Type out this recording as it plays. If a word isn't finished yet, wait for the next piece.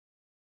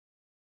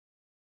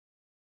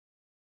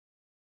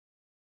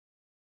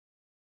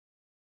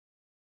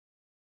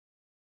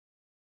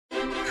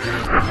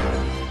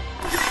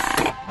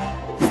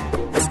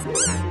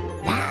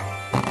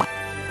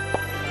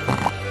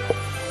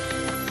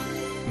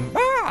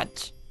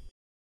what?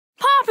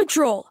 PAW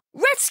Patrol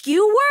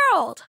Rescue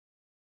World!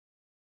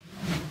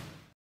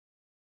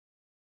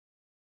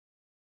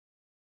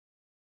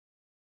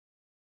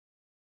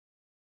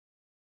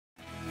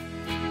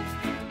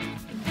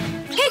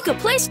 Pick a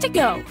place to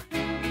go.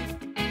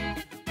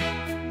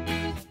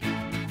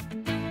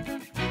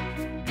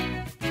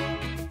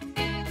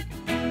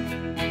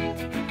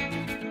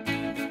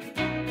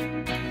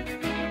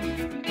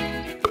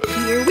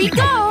 Here we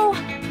go!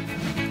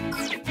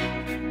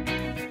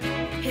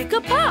 Pick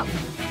a pup.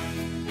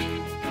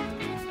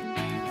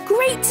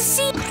 Great to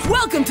see!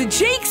 Welcome to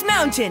Jake's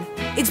Mountain!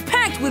 It's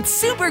packed with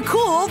super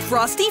cool,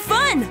 frosty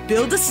fun!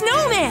 Build a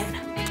snowman!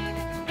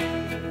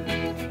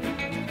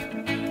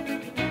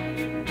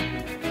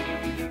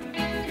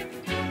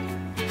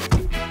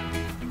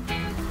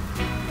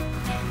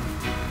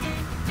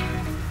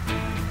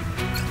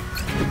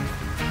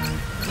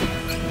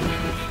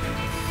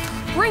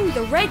 Bring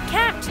the red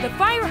cap to the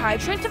fire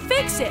hydrant to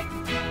fix it.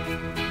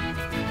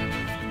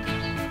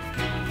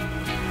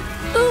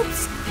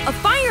 Oops! A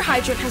fire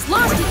hydrant has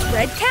lost its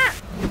red cap.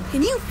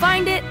 Can you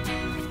find it?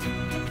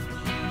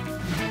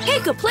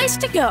 Pick a place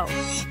to go.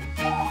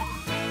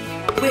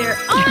 We're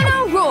on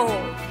a roll.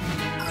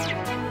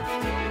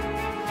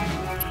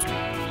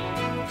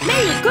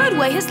 Mayor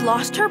Goodway has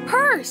lost her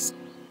purse.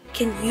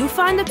 Can you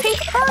find the pink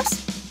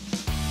purse?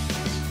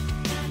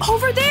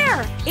 Over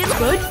there! It's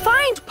good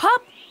find,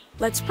 pup.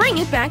 Let's bring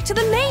it back to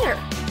the mayor.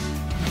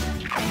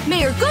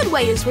 Mayor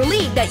Goodway is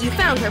relieved that you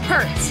found her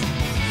purse.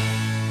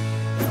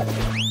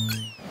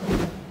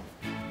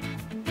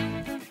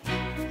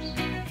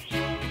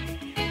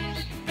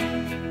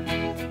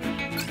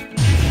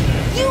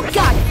 You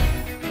got it!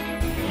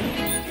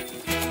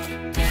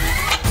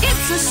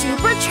 It's a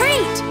super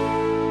treat!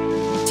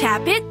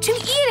 Tap it to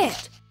eat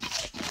it.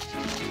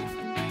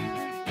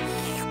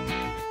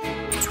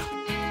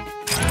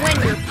 When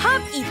your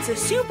pup eats a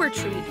super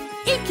treat,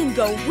 it can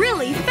go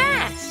really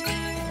fast.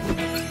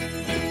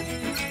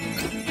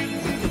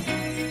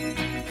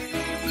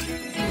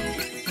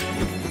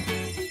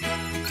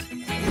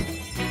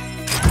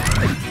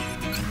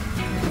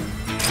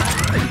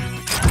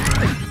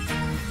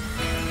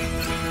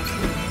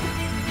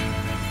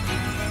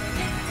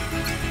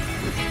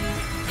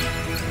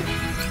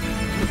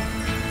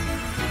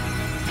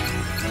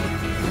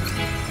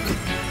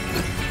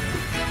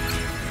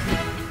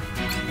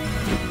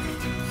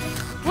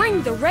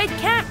 Bring the red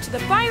cap to the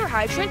fire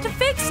hydrant to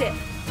fix it.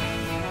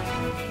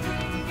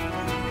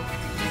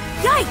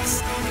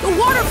 Yikes! The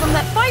water from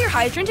that fire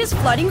hydrant is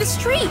flooding the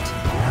street.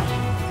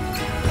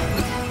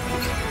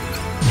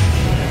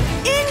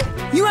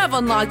 You have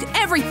unlocked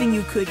everything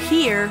you could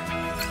here.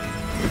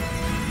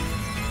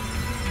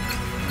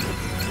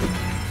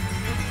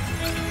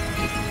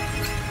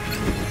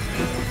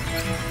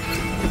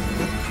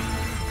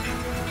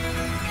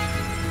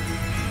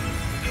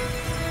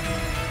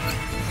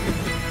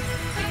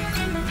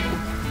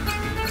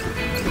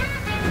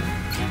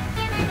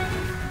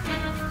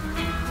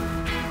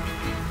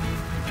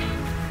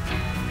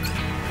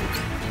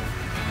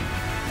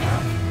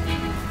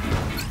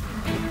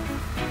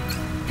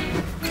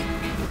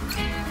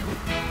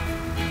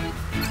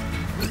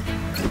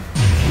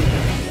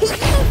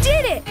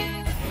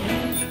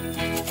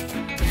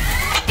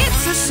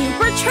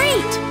 Super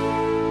treat!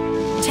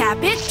 Tap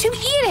it to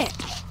eat it.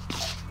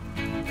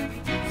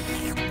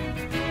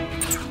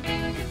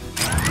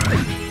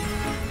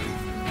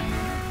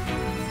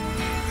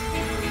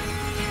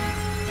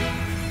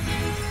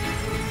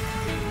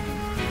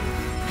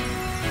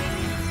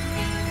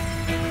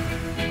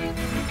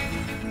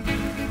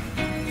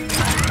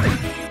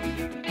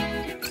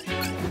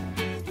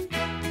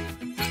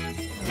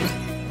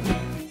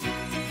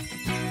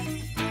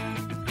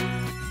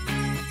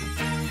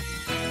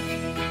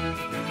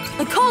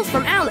 A call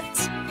from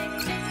Alex.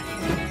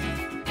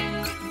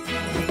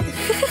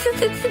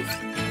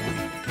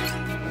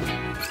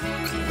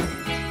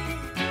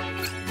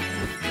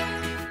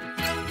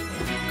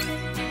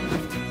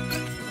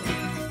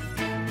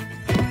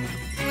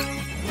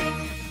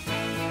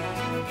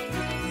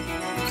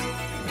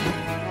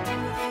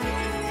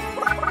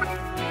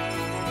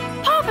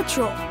 PAW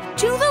Patrol,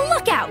 to the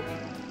lookout!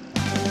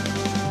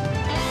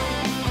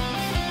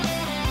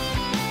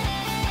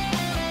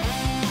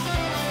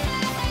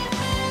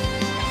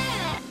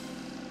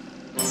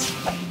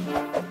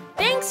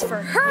 Thanks for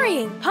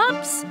hurrying,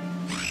 pups!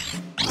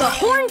 The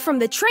horn from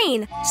the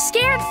train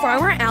scared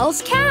Farmer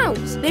Al's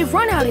cows. They've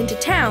run out into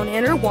town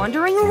and are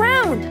wandering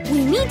around.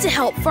 We need to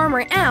help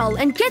Farmer Al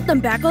and get them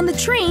back on the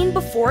train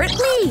before it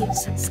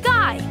leaves.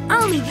 Skye,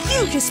 I'll leave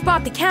you to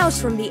spot the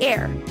cows from the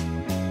air.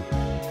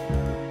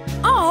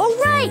 All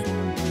right!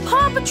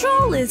 PAW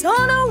Patrol is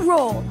on a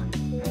roll.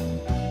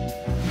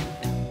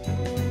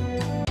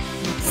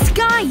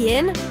 Skye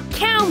in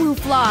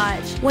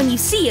camouflage. When you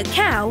see a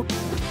cow,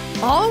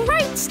 all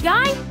right,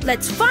 Skye,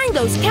 let's find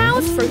those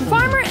cows for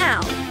Farmer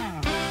Al.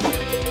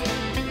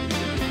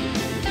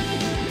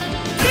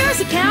 There's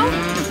a cow.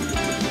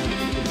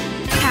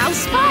 Cow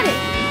spotted.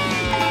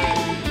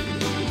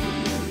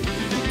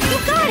 You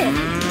got it.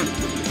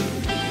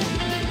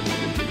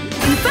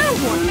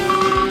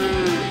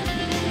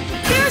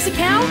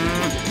 cow?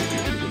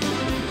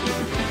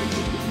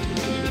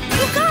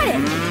 You got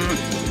it!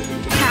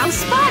 Cow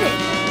spotted!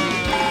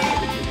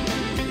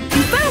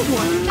 You found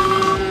one!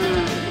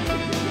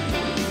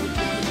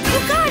 You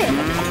got it!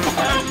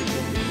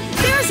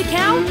 There's a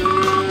cow!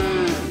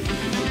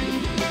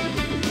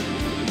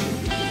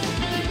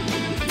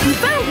 You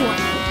found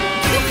one!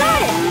 You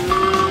got it!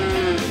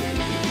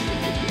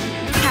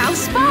 Cow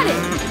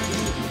spotted!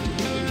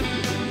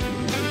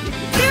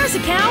 There's a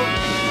cow!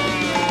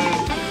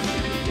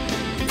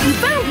 You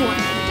found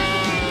one!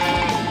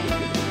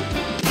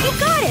 You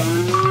got it!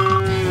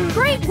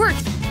 Great work!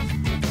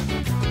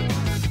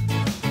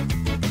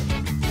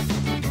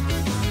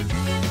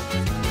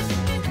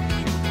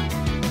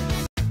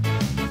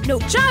 No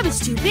job is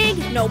too big,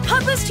 no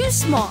pup is too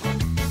small.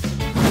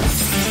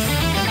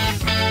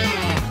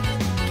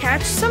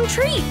 Catch some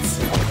treats.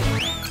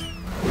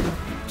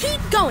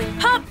 Keep going,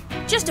 pup!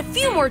 Just a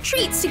few more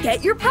treats to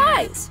get your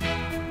prize.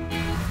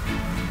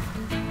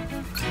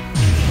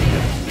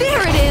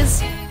 There it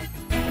is!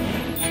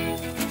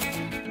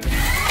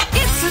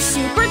 It's a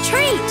super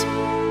treat!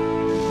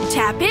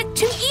 Tap it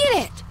to eat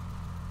it.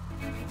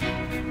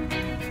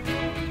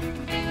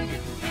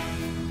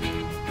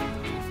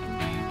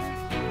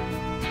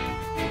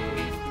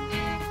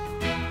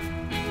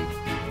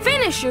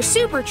 Finish your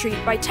super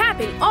treat by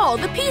tapping all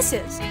the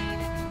pieces.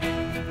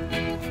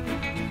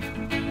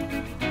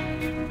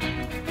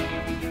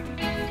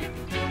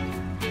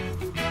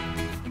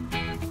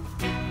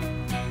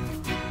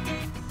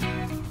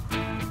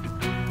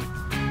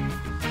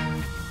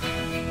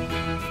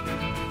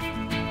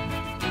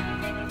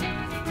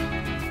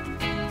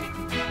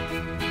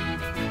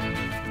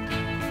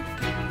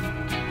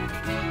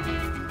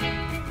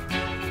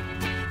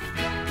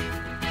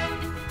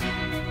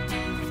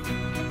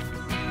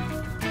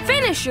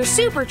 Finish your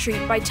super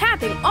treat by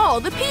tapping all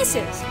the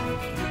pieces.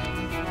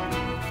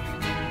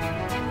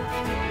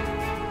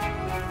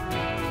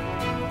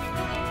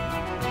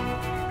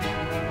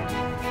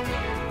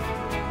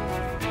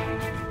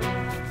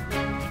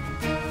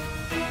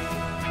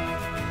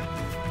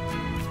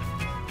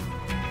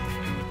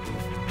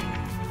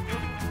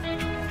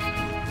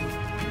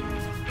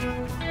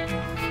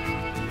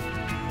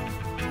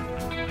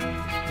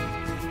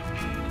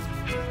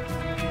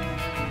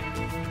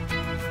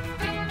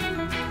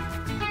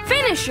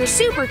 Finish your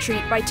super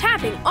treat by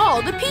tapping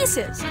all the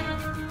pieces.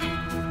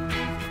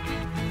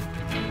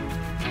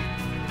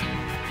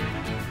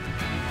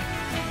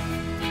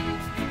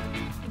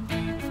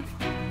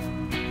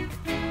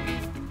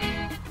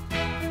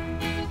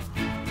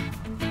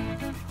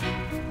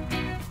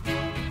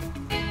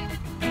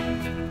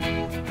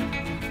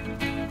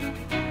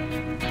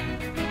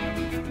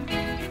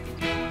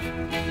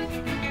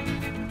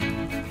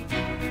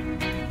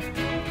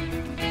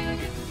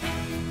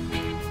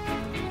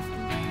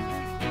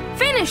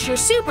 Finish your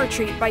super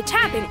treat by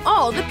tapping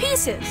all the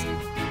pieces.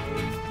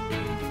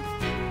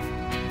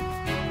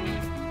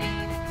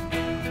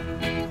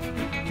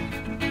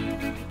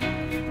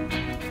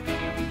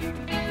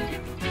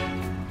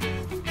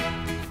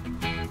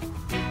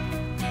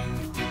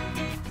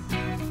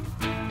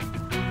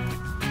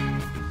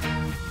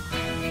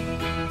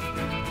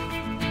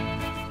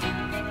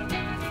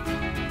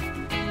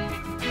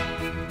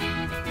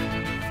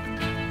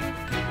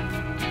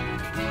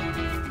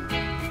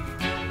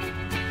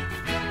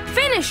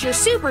 Finish your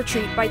super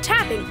treat by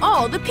tapping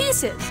all the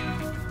pieces.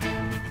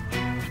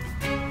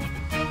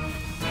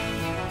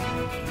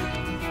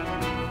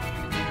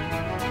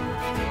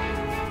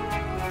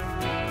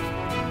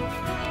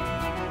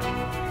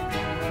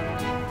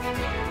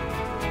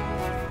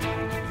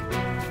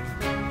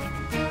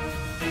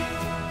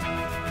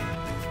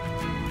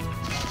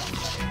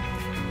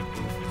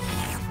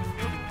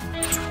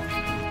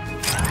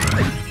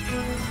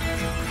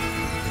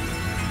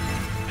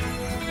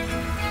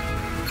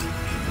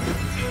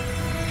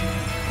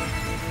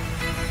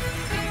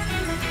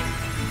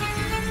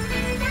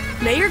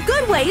 Mayor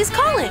Goodway is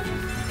calling.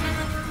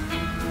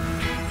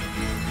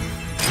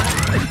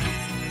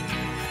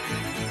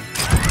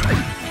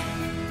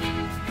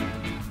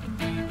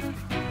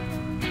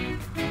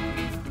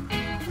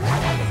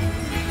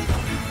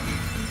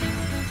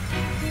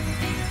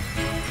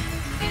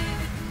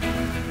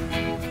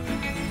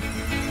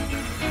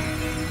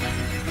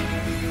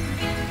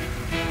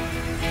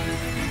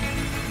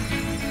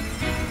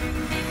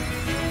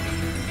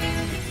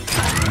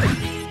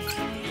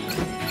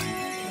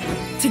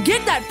 To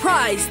get that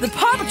prize, the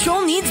PAW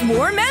Patrol needs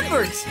more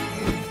members.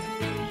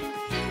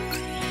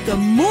 The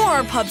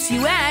more pups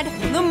you add,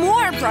 the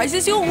more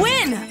prizes you'll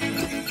win.